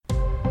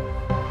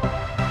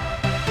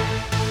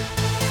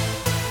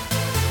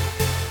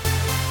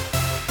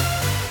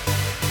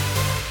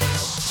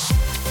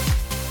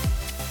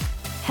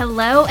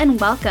Hello and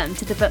welcome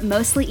to the But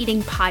Mostly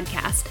Eating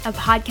podcast, a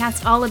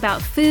podcast all about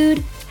food,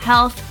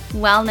 health,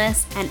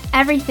 wellness, and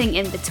everything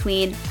in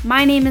between.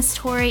 My name is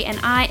Tori, and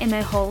I am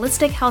a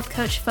holistic health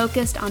coach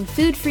focused on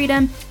food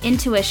freedom,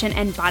 intuition,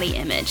 and body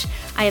image.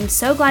 I am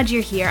so glad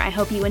you're here. I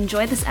hope you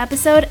enjoy this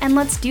episode, and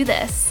let's do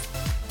this.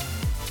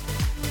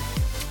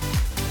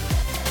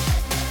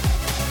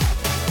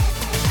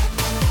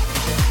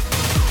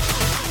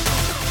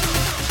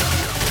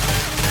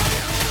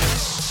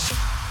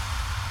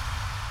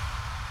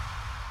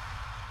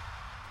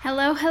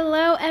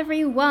 Hello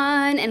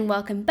everyone, and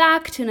welcome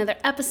back to another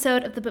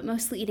episode of the But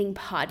Mostly Eating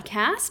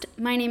podcast.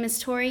 My name is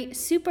Tori.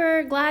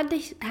 Super glad to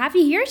have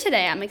you here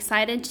today. I'm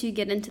excited to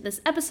get into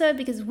this episode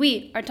because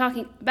we are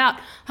talking about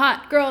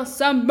hot girl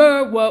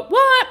summer. What?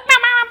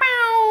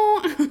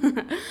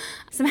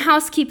 Some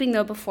housekeeping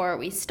though before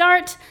we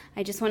start.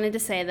 I just wanted to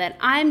say that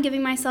I'm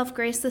giving myself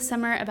grace this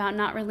summer about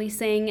not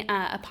releasing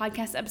a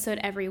podcast episode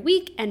every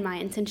week, and my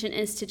intention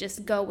is to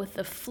just go with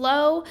the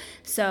flow.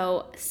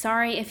 So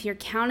sorry if you're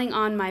counting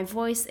on my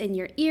voice in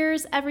your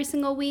ears every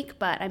single week,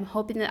 but I'm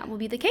hoping that will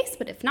be the case.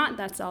 But if not,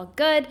 that's all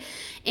good.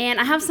 And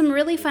I have some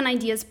really fun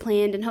ideas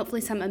planned and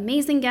hopefully some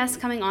amazing guests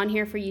coming on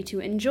here for you to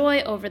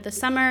enjoy over the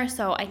summer.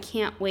 So I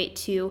can't wait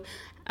to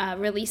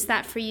release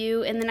that for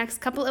you in the next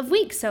couple of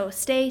weeks. So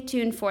stay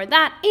tuned for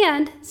that,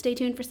 and stay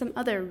tuned for some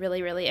other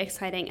really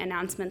exciting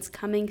announcements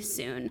coming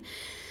soon.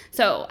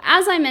 So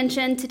as I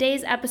mentioned,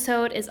 today's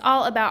episode is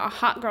all about a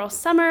hot girl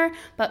summer,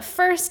 but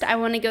first I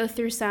want to go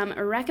through some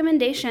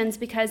recommendations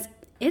because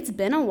it's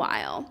been a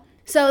while.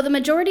 So the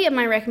majority of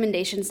my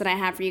recommendations that I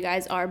have for you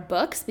guys are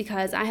books,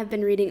 because I have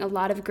been reading a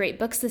lot of great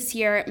books this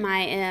year.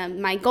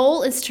 My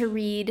goal is to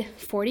read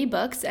 40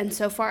 books, and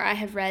so far I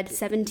have read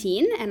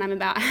 17, and I'm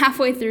about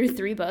halfway through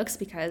 3 books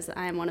because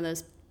I am one of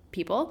those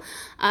people.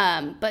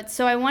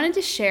 So I wanted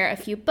to share a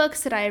few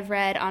books that I have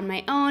read on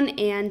my own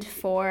and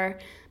for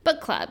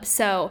book club.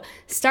 So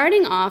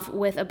starting off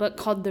with a book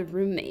called The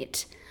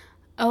Roommate.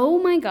 Oh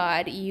my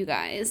God, you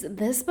guys,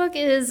 this book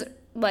is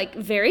like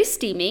very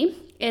steamy.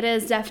 It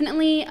is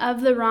definitely of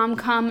the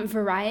rom-com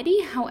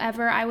variety.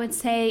 However, I would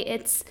say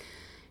it's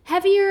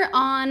heavier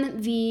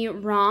on the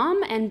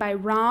rom, and by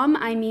rom,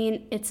 I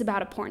mean it's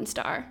about a porn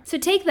star. So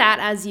take that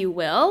as you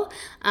will.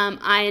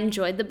 I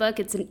enjoyed the book.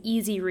 It's an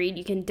easy read.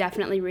 You can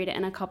definitely read it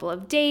in a couple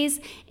of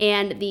days,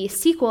 and the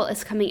sequel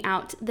is coming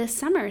out this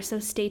summer, so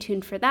stay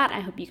tuned for that.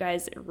 I hope you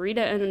guys read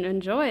it and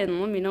enjoy it,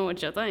 and let me know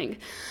what you think.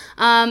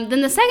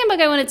 Then the second book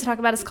I wanted to talk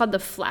about is called The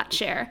Flat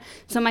Share.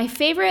 So my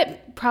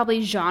favorite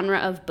probably genre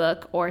of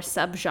book or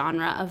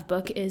subgenre of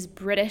book is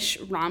British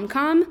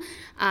rom-com.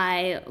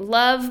 I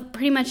love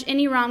pretty much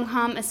any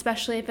rom-com,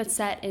 especially if it's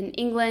set in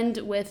England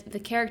with the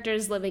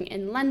characters living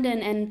in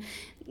London and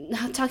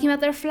talking about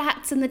their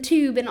flats and the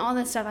tube and all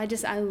that stuff.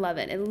 I love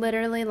it. It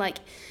literally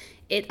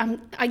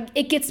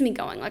it gets me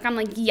going. I'm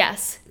like,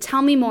 yes,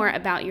 tell me more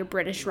about your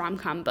British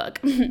rom-com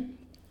book.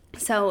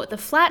 So The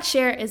Flat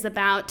Share is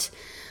about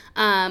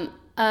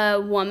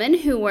a woman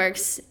who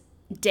works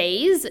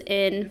days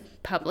in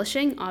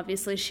publishing.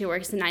 Obviously, she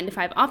works a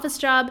 9-to-5 office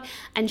job,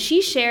 and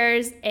she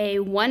shares a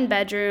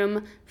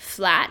 1-bedroom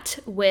flat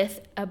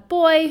with a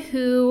boy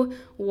who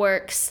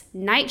works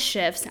night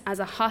shifts as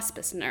a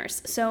hospice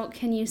nurse. So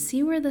can you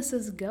see where this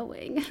is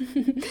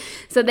going?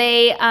 So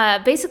they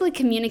basically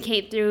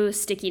communicate through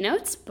sticky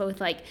notes,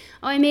 both like,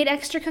 oh, I made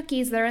extra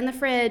cookies, they're in the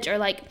fridge, or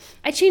like,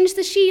 I changed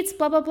the sheets,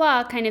 blah, blah,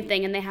 blah, kind of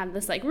thing. And they have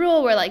this like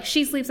rule where like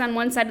she sleeps on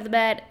one side of the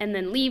bed and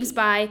then leaves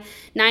by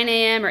 9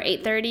 a.m. or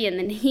 8:30, and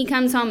then he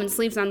comes home and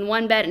sleeps on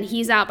one bed and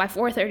he's out by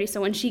 4:30,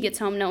 so when she gets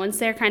home, no one's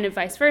there, kind of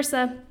vice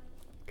versa.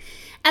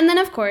 And then,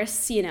 of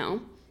course,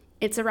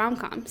 it's a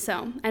rom-com,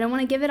 so I don't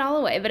want to give it all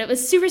away, but it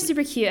was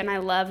super cute, and I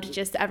loved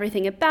just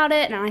everything about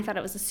it, and I thought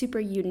it was a super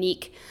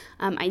unique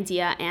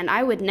idea, and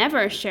I would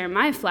never share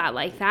my flat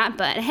like that,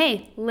 but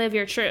hey, live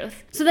your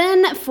truth. So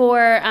then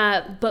for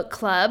book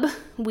club,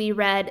 we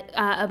read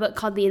a book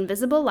called The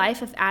Invisible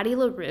Life of Addie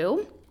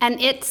LaRue, and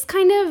it's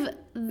kind of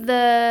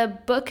the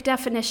book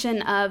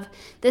definition of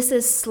this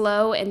is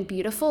slow and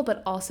beautiful,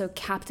 but also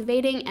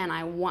captivating, and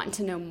I want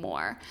to know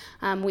more.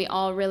 We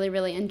all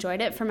really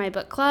enjoyed it for my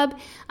book club.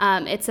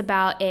 It's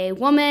about a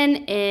woman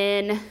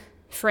in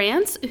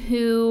France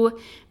who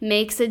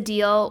makes a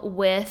deal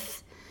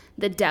with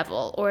the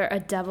devil, or a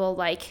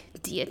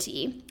devil-like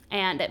deity,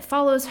 and it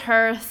follows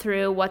her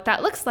through what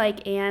that looks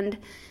like, and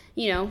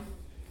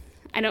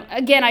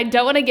I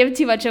don't want to give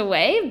too much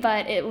away,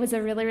 but it was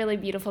a really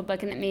beautiful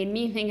book, and it made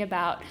me think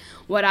about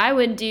what I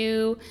would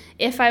do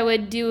if I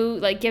would do,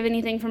 like, give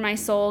anything for my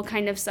soul,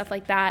 kind of stuff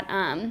like that.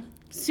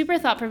 Super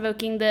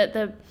thought-provoking.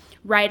 The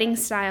writing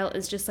style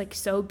is just, like,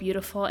 so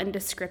beautiful and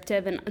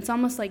descriptive, and it's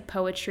almost like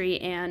poetry,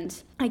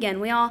 and, again,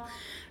 we all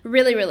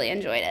really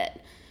enjoyed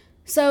it.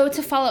 So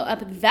to follow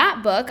up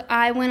that book,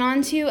 I went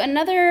on to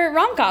another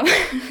rom-com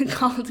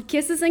called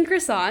Kisses and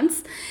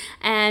Croissants,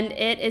 and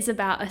it is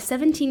about a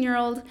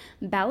 17-year-old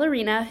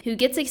ballerina who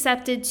gets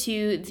accepted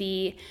to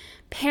the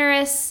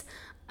Paris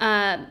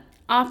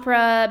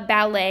Opera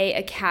Ballet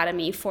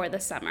Academy for the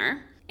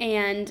summer.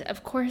 And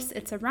of course,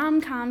 it's a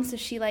rom-com, so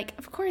she like,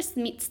 of course,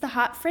 meets the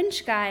hot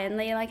French guy, and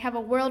they like have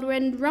a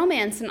whirlwind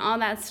romance and all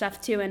that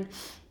stuff too. And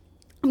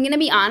I'm gonna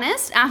be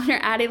honest, after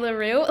Addie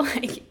LaRue,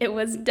 like it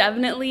was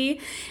definitely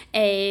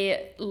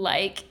a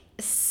like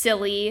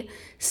silly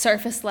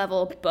surface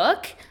level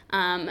book.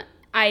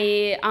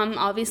 I am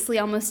obviously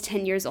almost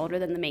 10 years older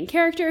than the main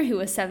character, who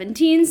was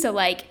 17, so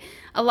like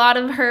a lot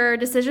of her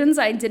decisions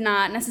I did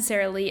not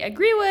necessarily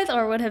agree with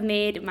or would have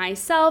made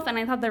myself, and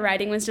I thought the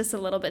writing was just a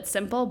little bit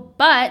simple,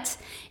 but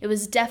it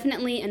was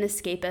definitely an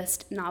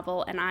escapist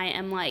novel, and I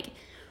am like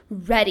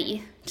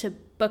ready to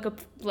book a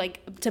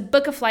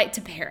flight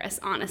to Paris,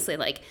 honestly.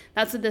 Like,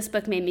 that's what this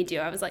book made me do.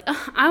 I was like,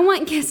 oh, I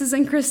want kisses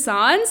and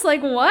croissants.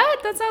 Like,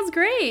 what? That sounds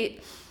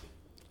great.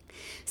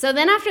 So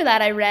then after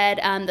that, I read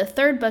the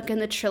third book in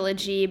the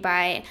trilogy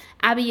by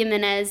Abby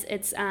Jimenez.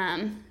 It's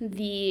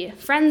The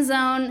Friend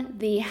Zone,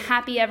 the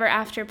Happy Ever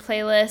After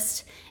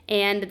playlist,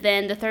 and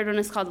then the third one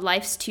is called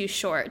Life's Too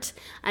Short.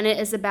 And it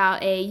is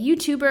about a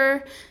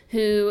YouTuber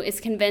who is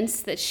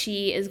convinced that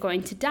she is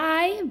going to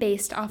die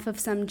based off of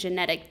some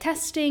genetic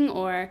testing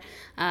or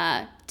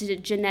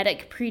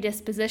genetic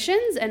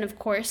predispositions. And of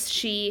course,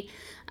 she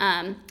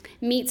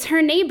meets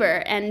her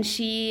neighbor, and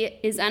she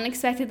is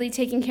unexpectedly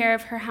taking care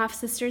of her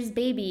half-sister's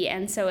baby,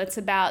 and so it's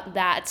about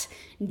that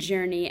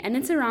journey, and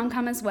it's a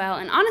rom-com as well.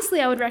 And honestly,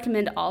 I would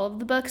recommend all of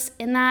the books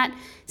in that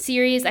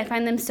series. I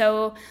find them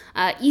so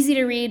easy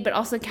to read, but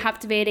also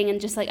captivating, and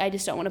just like I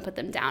just don't want to put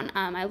them down.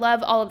 I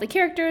love all of the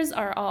characters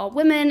are all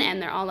women,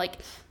 and they're all like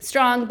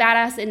strong,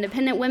 badass,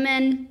 independent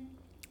women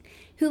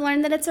who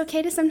learn that it's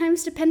okay to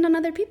sometimes depend on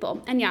other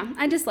people. And yeah,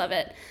 I just love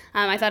it.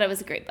 I thought it was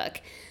a great book.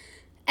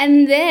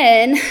 And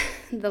then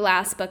the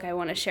last book I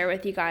want to share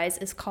with you guys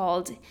is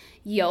called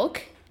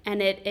Yolk,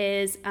 and it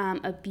is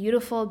a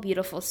beautiful,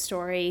 beautiful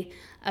story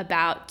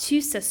about two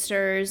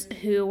sisters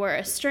who were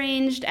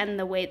estranged, and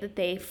the way that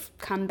they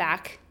come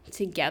back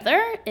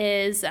together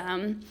is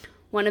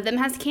one of them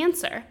has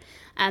cancer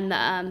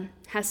and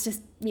has to,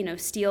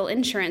 steal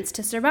insurance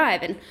to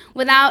survive. And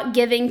without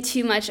giving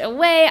too much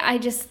away,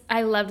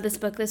 I loved this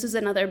book. This was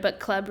another book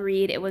club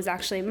read. It was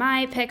actually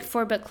my pick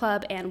for book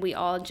club, and we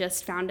all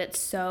just found it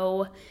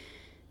so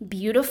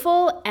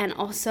beautiful and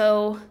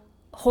also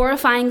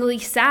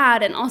horrifyingly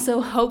sad and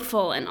also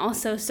hopeful and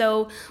also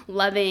so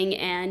loving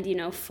and,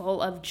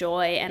 full of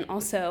joy, and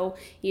also,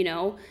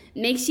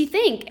 makes you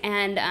think.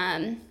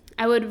 And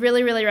I would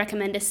really, really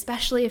recommend,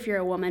 especially if you're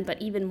a woman,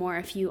 but even more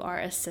if you are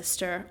a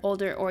sister,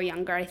 older or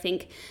younger. I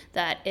think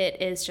that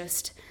it is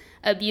just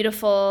a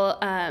beautiful,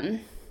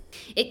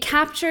 it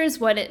captures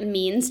what it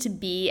means to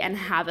be and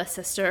have a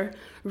sister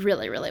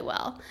really, really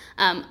well.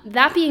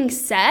 That being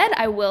said,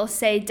 I will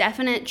say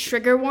definite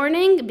trigger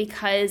warning,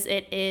 because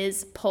it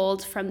is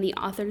pulled from the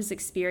author's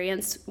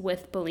experience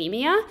with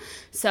bulimia.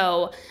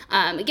 So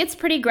it gets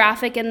pretty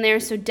graphic in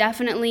there, so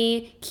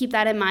definitely keep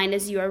that in mind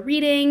as you are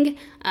reading.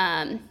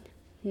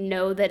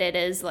 Know that it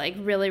is like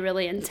really,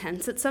 really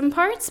intense at some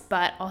parts,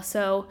 but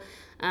also,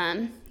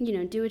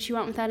 do what you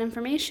want with that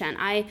information.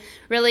 I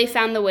really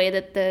found the way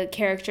that the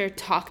character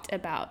talked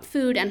about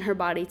food and her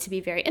body to be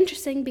very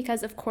interesting,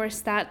 because of course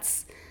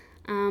that's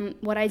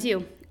what I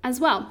do as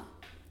well.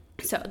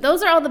 So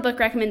those are all the book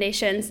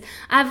recommendations.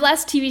 I have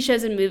less TV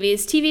shows and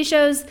movies. TV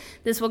shows,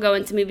 this will go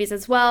into movies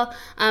as well.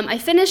 I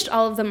finished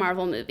all of the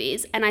Marvel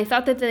movies, and I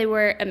thought that they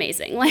were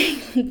amazing.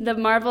 Like, the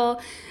Marvel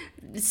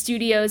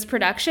Studios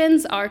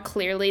productions are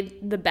clearly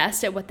the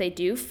best at what they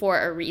do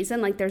for a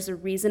reason. Like, there's a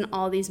reason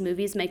all these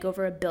movies make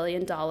over $1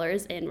 billion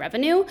in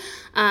revenue.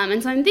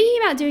 And so I'm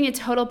thinking about doing a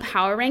total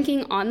power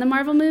ranking on the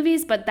Marvel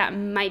movies, but that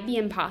might be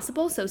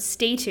impossible, so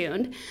stay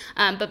tuned.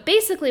 But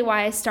basically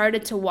why I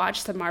started to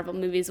watch the Marvel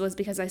movies was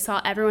because I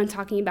saw everyone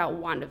talking about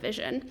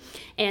WandaVision.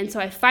 And so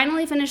I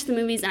finally finished the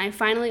movies, and I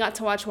finally got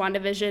to watch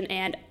WandaVision,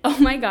 and oh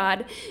my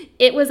God,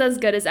 it was as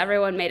good as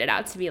everyone made it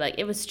out to be. Like,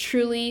 it was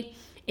truly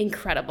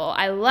incredible.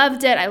 I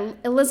loved it.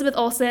 Elizabeth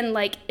Olsen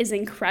is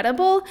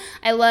incredible.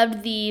 I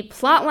loved the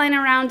plot line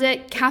around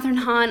it. Kathryn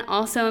Hahn,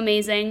 also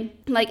amazing.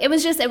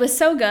 It was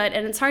so good,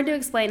 and it's hard to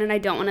explain, and I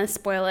don't want to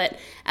spoil it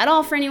at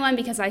all for anyone,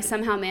 because I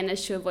somehow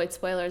managed to avoid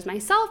spoilers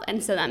myself,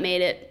 and so that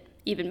made it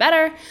even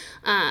better.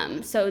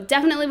 So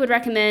definitely would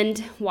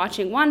recommend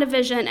watching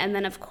WandaVision, and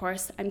then of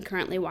course I'm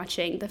currently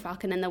watching The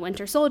Falcon and the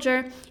Winter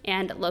Soldier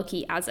and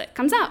Loki as it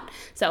comes out.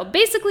 So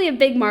basically a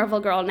big Marvel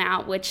girl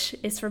now, which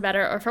is for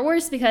better or for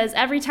worse, because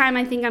every time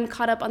I think I'm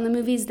caught up on the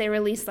movies, they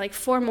release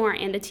 4 more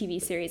and a TV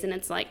series, and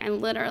it's I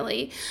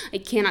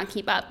cannot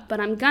keep up, but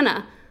I'm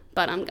gonna.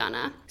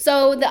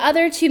 So the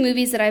other 2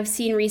 movies that I've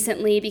seen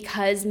recently,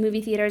 because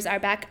movie theaters are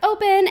back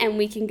open and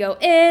we can go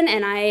in,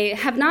 and I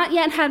have not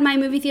yet had my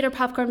movie theater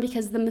popcorn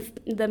because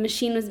the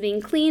machine was being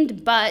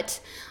cleaned, but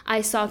I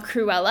saw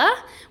Cruella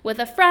with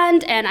a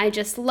friend, and I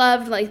just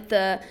loved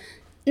the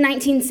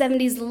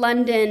 1970s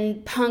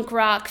London punk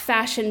rock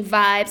fashion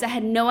vibes. I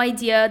had no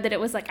idea that it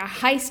was a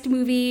heist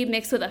movie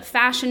mixed with a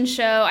fashion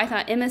show. I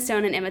thought Emma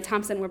Stone and Emma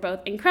Thompson were both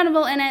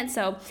incredible in it,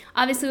 so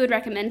obviously would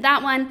recommend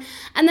that one.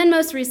 And then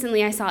most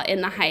recently I saw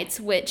In the Heights,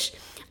 which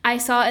I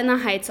saw In the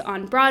Heights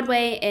on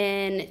Broadway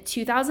in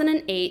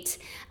 2008,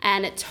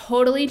 and it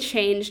totally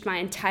changed my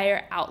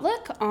entire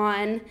outlook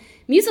on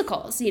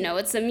musicals.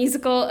 It's a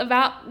musical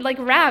about like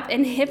rap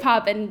and hip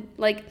hop and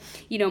like,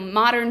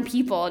 modern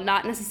people,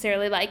 not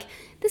necessarily like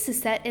this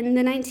is set in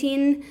the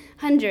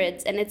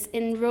 1900s and it's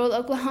in rural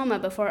Oklahoma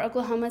before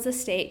Oklahoma's a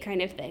state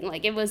kind of thing.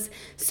 Like, it was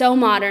so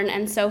modern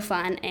and so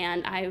fun,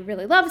 and I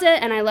really loved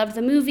it, and I loved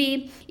the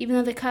movie, even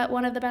though they cut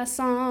one of the best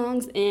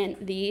songs in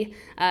the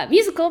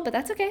musical, but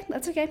that's okay,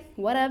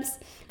 whatevs.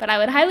 But I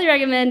would highly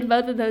recommend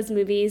both of those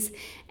movies,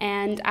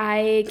 and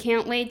I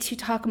can't wait to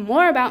talk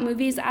more about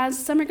movies as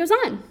summer goes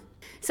on.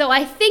 So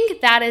I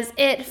think that is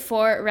it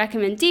for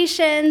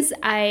recommendations.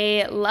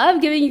 I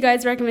love giving you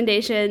guys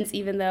recommendations,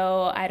 even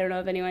though I don't know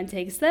if anyone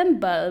takes them,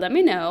 but let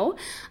me know.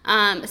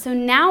 So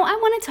now I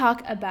want to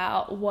talk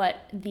about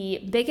what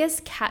the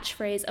biggest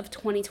catchphrase of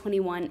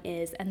 2021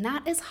 is, and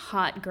that is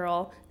hot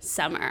girl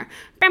summer.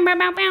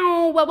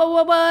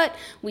 What?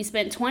 We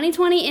spent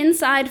 2020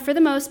 inside for the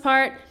most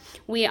part.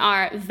 We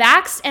are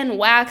vaxxed and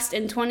waxed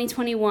in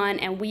 2021,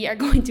 and we are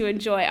going to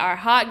enjoy our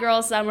hot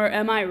girl summer.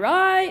 Am I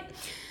right?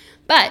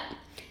 But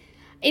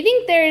I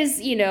think there's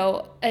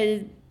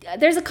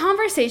a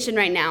conversation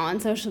right now on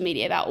social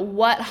media about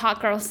what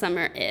hot girl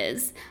summer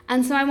is.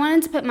 And so I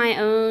wanted to put my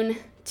own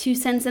 2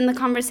 cents in the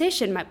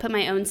conversation, put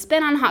my own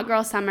spin on hot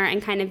girl summer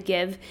and kind of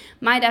give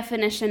my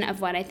definition of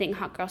what I think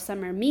hot girl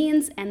summer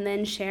means, and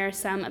then share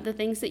some of the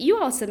things that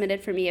you all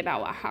submitted for me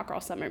about what hot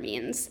girl summer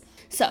means.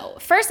 So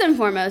first and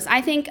foremost,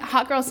 I think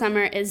hot girl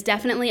summer is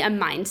definitely a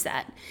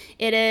mindset.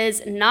 It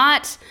is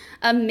not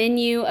a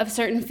menu of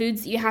certain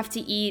foods that you have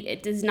to eat.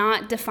 It is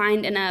not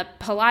defined in a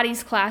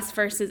Pilates class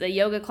versus a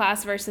yoga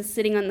class versus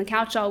sitting on the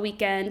couch all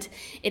weekend.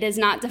 It is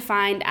not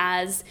defined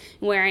as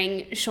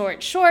wearing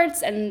short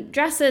shorts and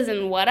dresses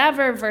and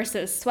whatever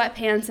versus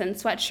sweatpants and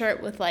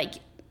sweatshirt with like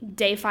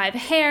day 5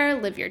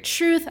 hair. Live your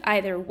truth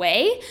either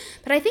way.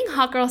 But I think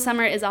hot girl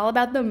summer is all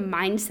about the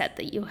mindset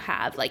that you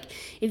have. Like,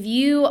 if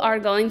you are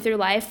going through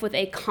life with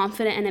a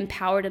confident and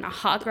empowered and a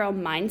hot girl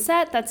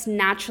mindset, that's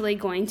naturally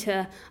going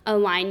to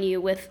align you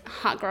with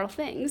hot girl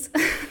things.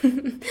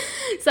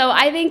 So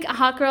I think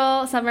hot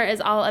girl summer is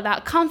all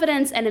about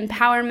confidence and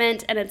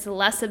empowerment, and it's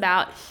less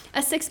about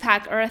a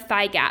six-pack or a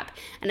thigh gap,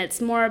 and it's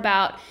more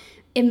about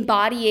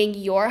embodying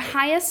your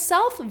highest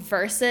self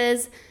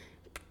versus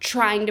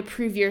trying to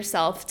prove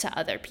yourself to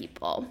other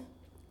people.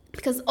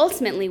 Because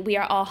ultimately, we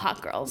are all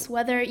hot girls.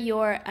 Whether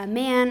you're a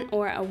man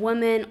or a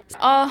woman,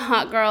 all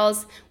hot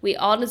girls. We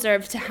all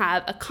deserve to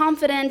have a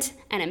confident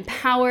and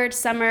empowered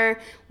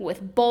summer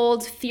with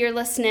bold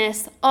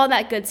fearlessness, all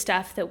that good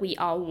stuff that we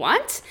all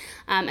want.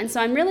 And so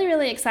I'm really,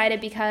 really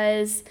excited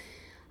because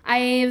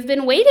I've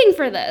been waiting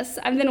for this.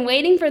 I've been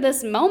waiting for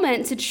this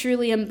moment to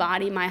truly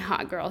embody my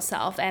hot girl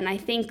self. And I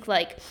think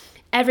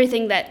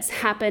everything that's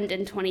happened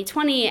in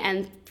 2020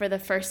 and for the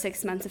first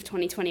 6 months of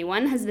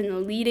 2021 has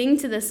been leading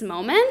to this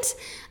moment.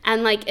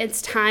 And it's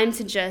time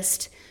to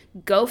just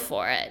go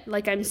for it.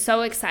 I'm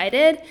so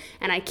excited,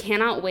 and I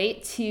cannot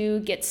wait to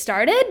get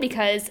started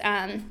because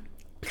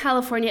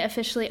California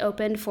officially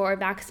opened for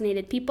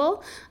vaccinated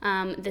people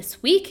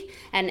this week,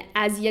 and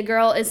as your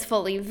girl is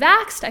fully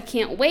vaxxed, I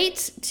can't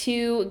wait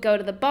to go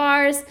to the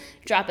bars,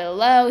 drop it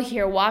low,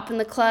 hear WAP in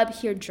the club,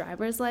 hear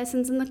driver's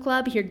license in the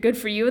club, hear good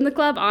for you in the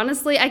club.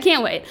 Honestly, I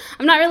can't wait.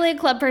 I'm not really a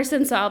club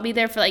person, so I'll be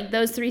there for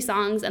those 3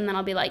 songs, and then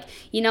I'll be like,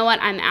 you know what,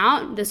 I'm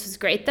out. This was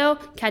great though.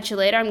 Catch you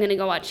later. I'm gonna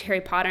go watch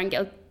Harry Potter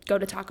and go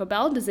to Taco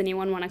Bell. Does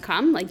anyone want to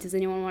come? Does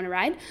anyone want to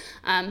ride?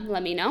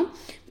 Let me know.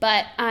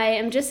 But I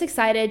am just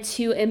excited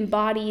to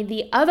embody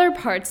the other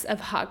parts of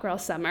hot girl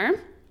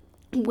summer,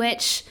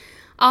 which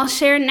I'll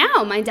share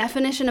now, my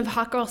definition of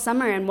hot girl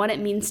summer and what it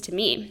means to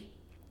me.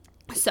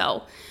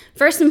 So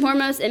first and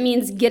foremost, it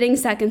means getting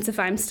seconds if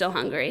I'm still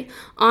hungry.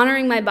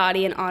 Honoring my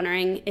body and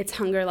honoring its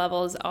hunger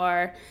levels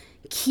are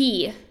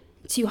key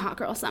to hot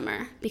girl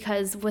summer,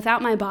 because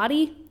without my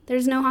body,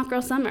 there's no hot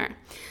girl summer.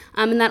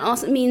 And that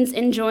also means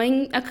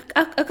enjoying a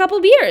couple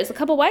beers, a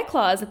couple White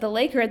Claws at the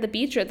lake or at the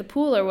beach or at the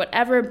pool or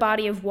whatever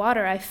body of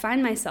water I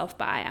find myself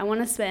by. I want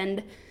to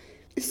spend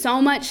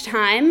so much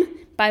time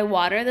by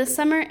water this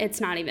summer, it's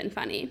not even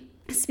funny.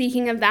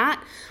 Speaking of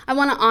that, I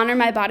want to honor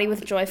my body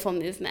with joyful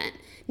movement.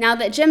 Now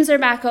that gyms are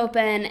back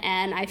open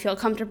and I feel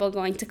comfortable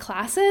going to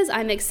classes,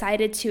 I'm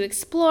excited to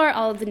explore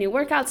all of the new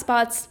workout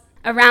spots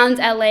around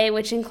LA,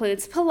 which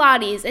includes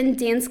Pilates and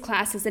dance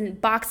classes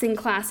and boxing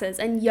classes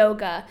and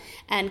yoga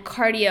and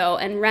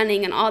cardio and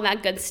running and all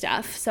that good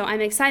stuff. So I'm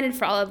excited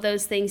for all of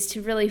those things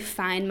to really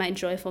find my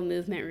joyful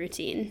movement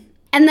routine.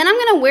 And then I'm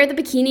going to wear the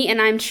bikini,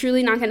 and I'm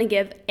truly not going to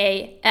give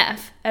a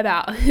F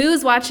about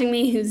who's watching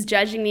me, who's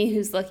judging me,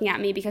 who's looking at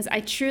me, because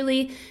I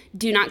truly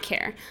do not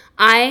care.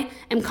 I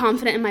am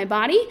confident in my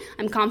body.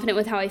 I'm confident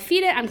with how I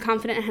feed it. I'm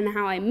confident in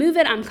how I move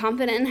it. I'm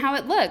confident in how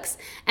it looks.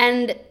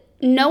 And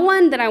no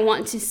one that I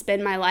want to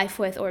spend my life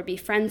with or be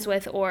friends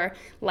with or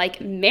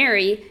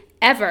marry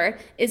ever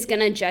is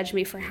going to judge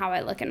me for how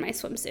I look in my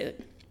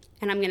swimsuit.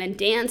 And I'm going to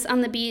dance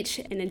on the beach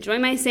and enjoy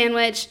my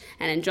sandwich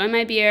and enjoy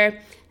my beer,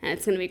 and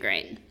it's going to be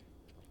great.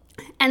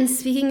 And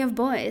speaking of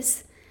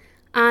boys,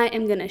 I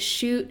am going to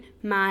shoot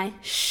my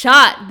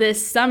shot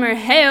this summer.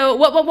 Hey,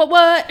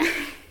 what?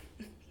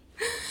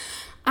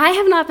 I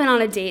have not been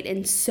on a date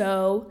in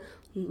so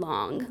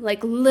long,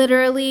 like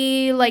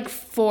literally like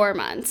 4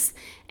 months.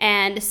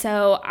 And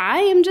so I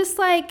am just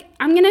like,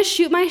 I'm going to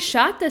shoot my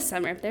shot this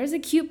summer. If there's a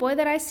cute boy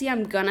that I see,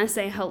 I'm going to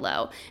say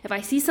hello. If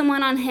I see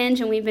someone on Hinge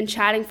and we've been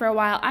chatting for a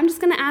while, I'm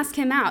just going to ask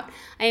him out.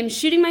 I am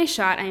shooting my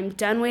shot. I am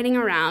done waiting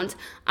around.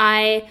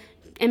 I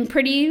am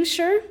pretty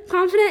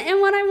confident in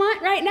what I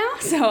want right now.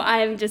 So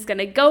I'm just going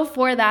to go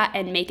for that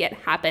and make it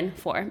happen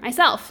for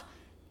myself.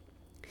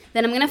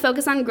 Then I'm going to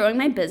focus on growing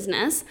my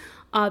business.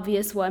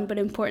 Obvious one, but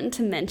important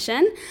to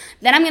mention.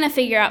 Then I'm going to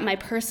figure out my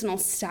personal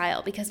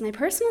style, because my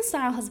personal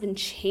style has been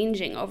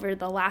changing over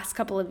the last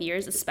couple of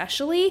years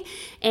especially.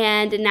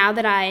 And now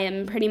that I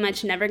am pretty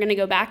much never going to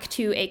go back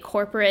to a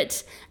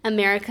corporate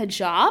America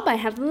job, I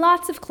have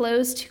lots of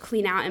clothes to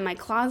clean out in my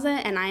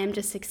closet, and I am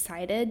just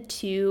excited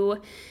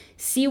to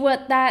see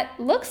what that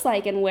looks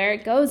like and where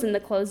it goes in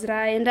the clothes that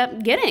I end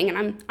up getting.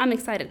 And I'm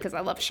excited because I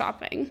love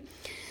shopping.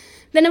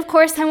 Then, of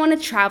course, I want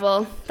to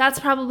travel. That's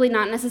probably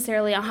not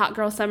necessarily a hot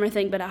girl summer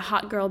thing, but a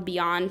hot girl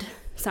beyond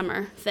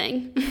summer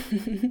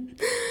thing.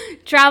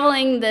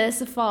 Traveling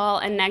this fall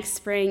and next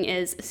spring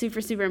is super,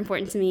 super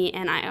important to me,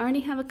 and I already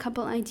have a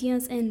couple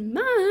ideas in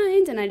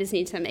mind, and I just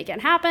need to make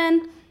it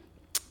happen.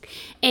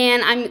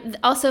 And I'm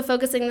also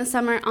focusing this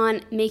summer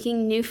on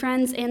making new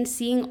friends and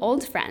seeing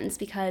old friends,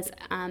 because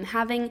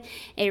having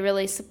a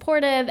really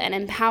supportive and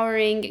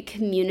empowering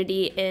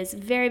community is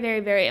very,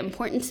 very, very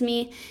important to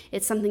me.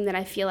 It's something that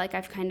I feel like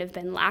I've kind of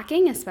been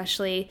lacking,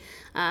 especially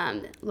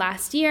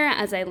last year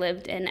as I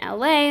lived in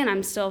LA, and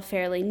I'm still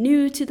fairly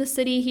new to the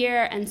city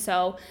here. And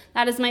so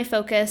that is my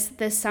focus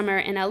this summer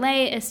in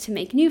LA, is to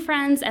make new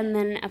friends, and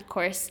then, of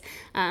course,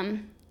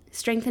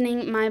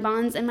 strengthening my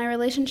bonds and my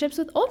relationships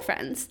with old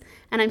friends.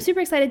 And I'm super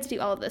excited to do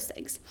all of those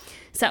things.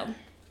 So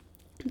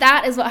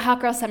that is what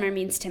Hot Girl Summer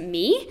means to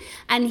me.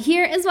 And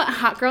here is what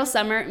Hot Girl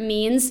Summer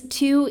means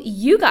to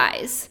you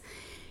guys.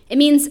 It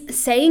means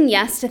saying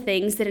yes to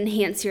things that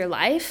enhance your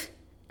life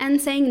and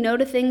saying no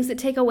to things that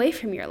take away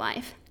from your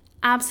life.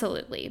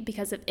 Absolutely.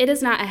 Because if it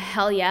is not a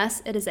hell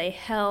yes, it is a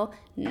hell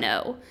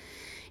no.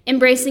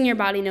 Embracing your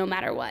body no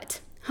matter what.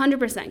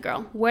 100%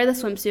 girl. Wear the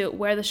swimsuit,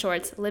 wear the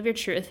shorts, live your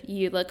truth.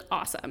 You look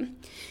awesome.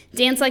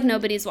 Dance like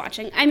nobody's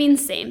watching. I mean,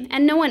 same.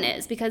 And no one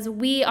is, because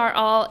we are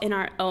all in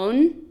our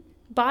own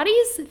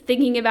bodies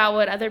thinking about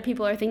what other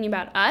people are thinking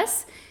about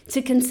us,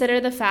 to consider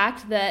the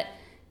fact that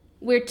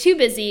we're too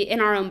busy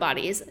in our own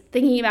bodies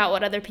thinking about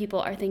what other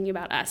people are thinking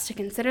about us, to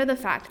consider the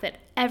fact that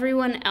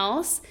everyone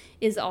else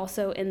is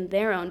also in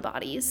their own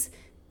bodies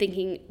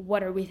thinking,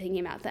 what are we thinking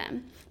about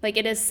them? Like,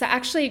 it is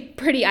actually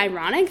pretty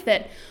ironic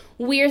that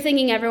we're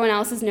thinking everyone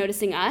else is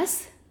noticing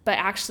us, but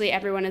actually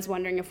everyone is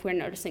wondering if we're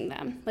noticing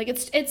them. Like,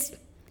 it's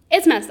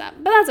messed up,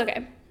 but that's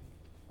okay.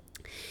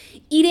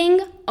 Eating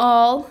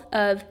all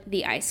of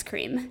the ice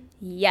cream.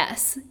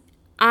 Yes.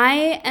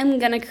 I am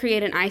going to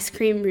create an ice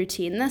cream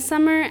routine this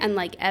summer, and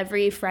like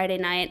every Friday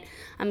night,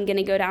 I'm going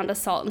to go down to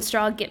Salt and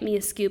Straw, get me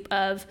a scoop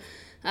of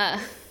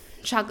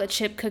chocolate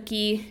chip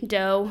cookie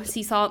dough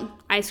sea salt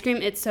ice cream.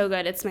 It's so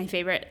good. It's my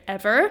favorite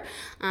ever.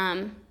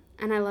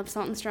 And I love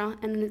Salt and Straw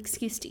and an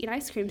excuse to eat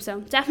ice cream. So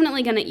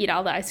definitely going to eat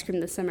all the ice cream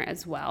this summer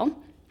as well.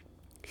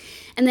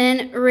 And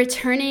then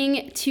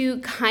returning to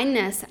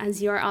kindness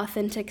as your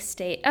authentic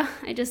state. Oh,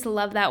 I just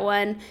love that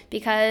one,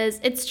 because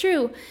it's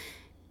true.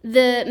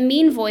 The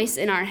mean voice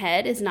in our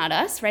head is not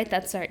us, right?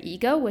 That's our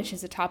ego, which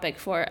is a topic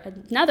for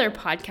another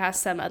podcast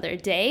some other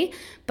day.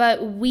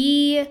 But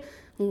we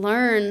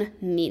learn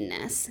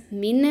meanness.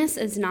 Meanness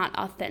is not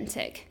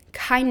authentic.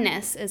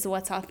 Kindness is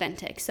what's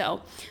authentic.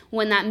 So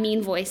when that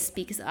mean voice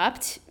speaks up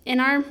in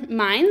our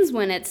minds,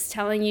 when it's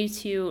telling you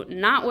to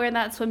not wear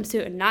that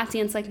swimsuit and not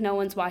dance like no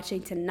one's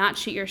watching, to not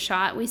shoot your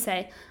shot, we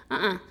say,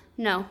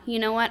 no, you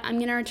know what? I'm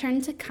going to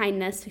return to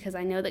kindness, because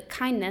I know that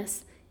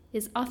kindness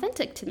is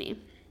authentic to me.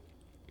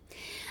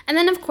 And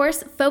then, of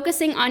course,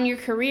 focusing on your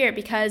career,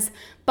 because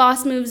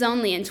boss moves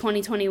only in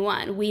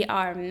 2021. We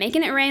are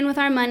making it rain with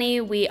our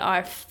money. We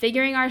are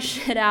figuring our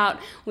shit out.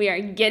 We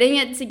are getting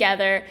it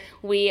together.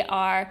 It's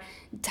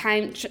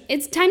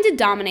time to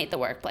dominate the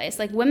workplace.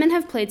 Like, women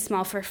have played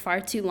small for far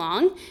too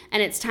long,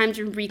 and it's time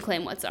to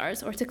reclaim what's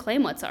ours, or to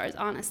claim what's ours,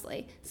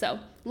 honestly. So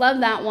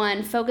love that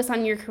one. Focus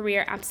on your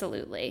career,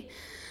 absolutely.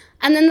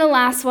 And then the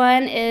last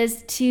one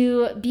is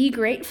to be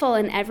grateful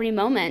in every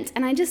moment.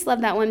 And I just love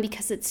that one,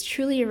 because it's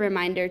truly a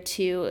reminder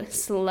to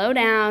slow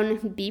down,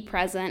 be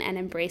present, and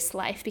embrace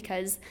life.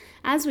 Because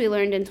as we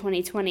learned in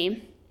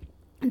 2020,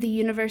 the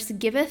universe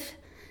giveth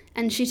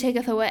and she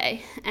taketh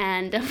away.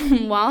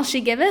 And while she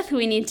giveth,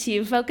 we need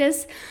to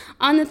focus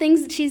on the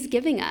things that she's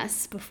giving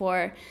us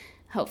before,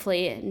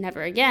 hopefully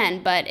never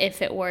again, but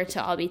if it were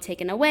to all be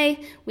taken away,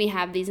 we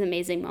have these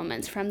amazing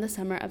moments from the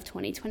summer of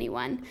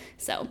 2021.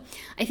 So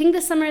I think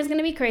this summer is going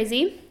to be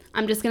crazy.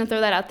 I'm just going to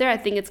throw that out there. I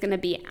think it's going to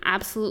be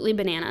absolutely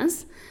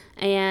bananas,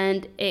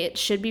 and it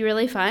should be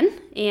really fun.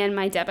 And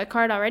my debit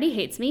card already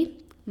hates me.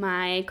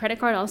 My credit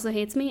card also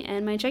hates me,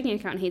 and my checking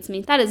account hates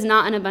me. That is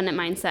not an abundant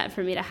mindset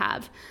for me to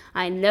have.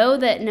 I know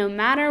that no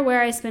matter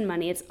where I spend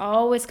money, it's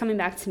always coming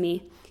back to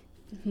me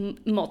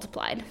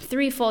multiplied,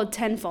 threefold,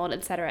 tenfold,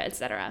 etc.,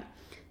 etc.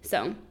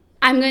 So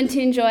I'm going to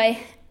enjoy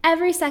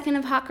every second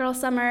of hot girl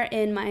summer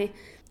in my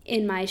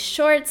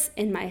shorts,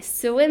 in my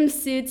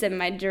swimsuits, and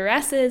my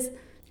dresses,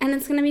 and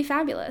it's going to be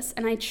fabulous.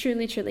 And I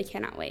truly, truly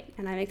cannot wait.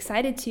 And I'm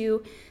excited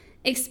to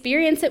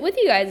experience it with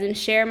you guys and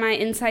share my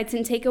insights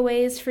and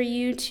takeaways for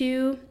you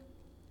to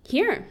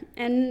hear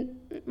and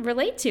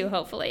relate to,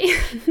 hopefully.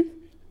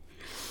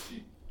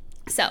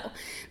 So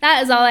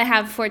that is all I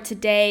have for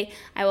today.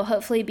 I will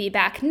hopefully be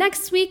back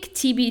next week,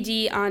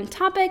 TBD on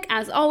topic.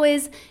 As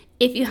always,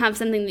 if you have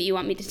something that you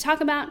want me to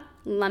talk about,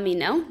 let me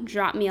know.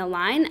 Drop me a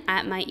line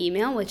at my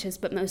email, which is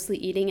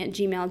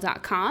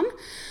butmostlyeating@gmail.com.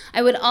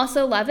 I would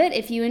also love it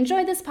if you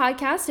enjoyed this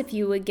podcast, if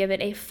you would give it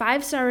a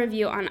 5-star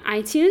review on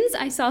iTunes.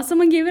 I saw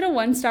someone gave it a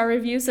 1-star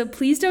review, so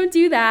please don't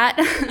do that.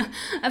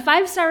 A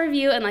 5-star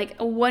review and like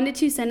 1 to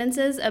 2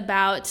 sentences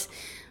about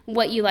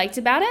what you liked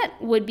about it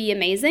would be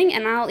amazing.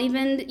 And I'll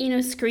even,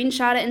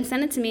 screenshot it and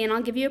send it to me, and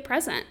I'll give you a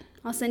present.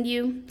 I'll send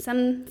you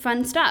some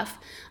fun stuff.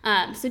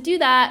 So do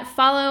that.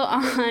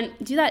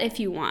 Do that if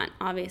you want,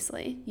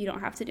 obviously. You don't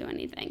have to do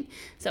anything.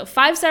 So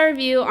 5-star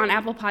review on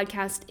Apple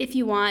Podcast if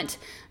you want.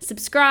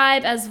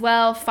 Subscribe as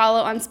well. Follow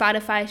on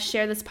Spotify.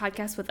 Share this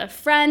podcast with a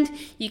friend.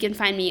 You can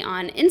find me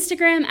on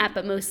Instagram at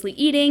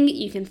butmostlyeating.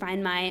 You can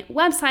find my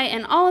website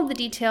and all of the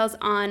details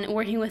on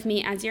working with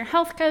me as your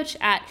health coach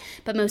at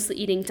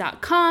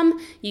butmostlyeating.com.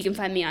 You can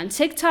find me on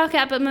TikTok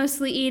at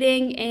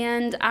butmostlyeating.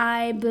 And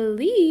I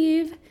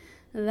believe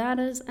that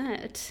is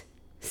it.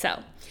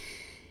 So,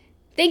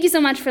 thank you so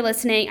much for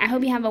listening. I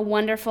hope you have a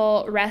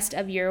wonderful rest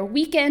of your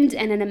weekend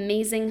and an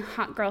amazing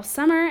hot girl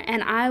summer,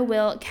 and I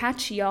will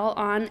catch y'all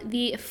on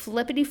the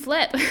flippity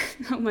flip.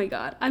 Oh my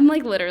God, I'm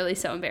like literally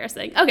so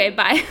embarrassing. Okay,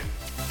 bye.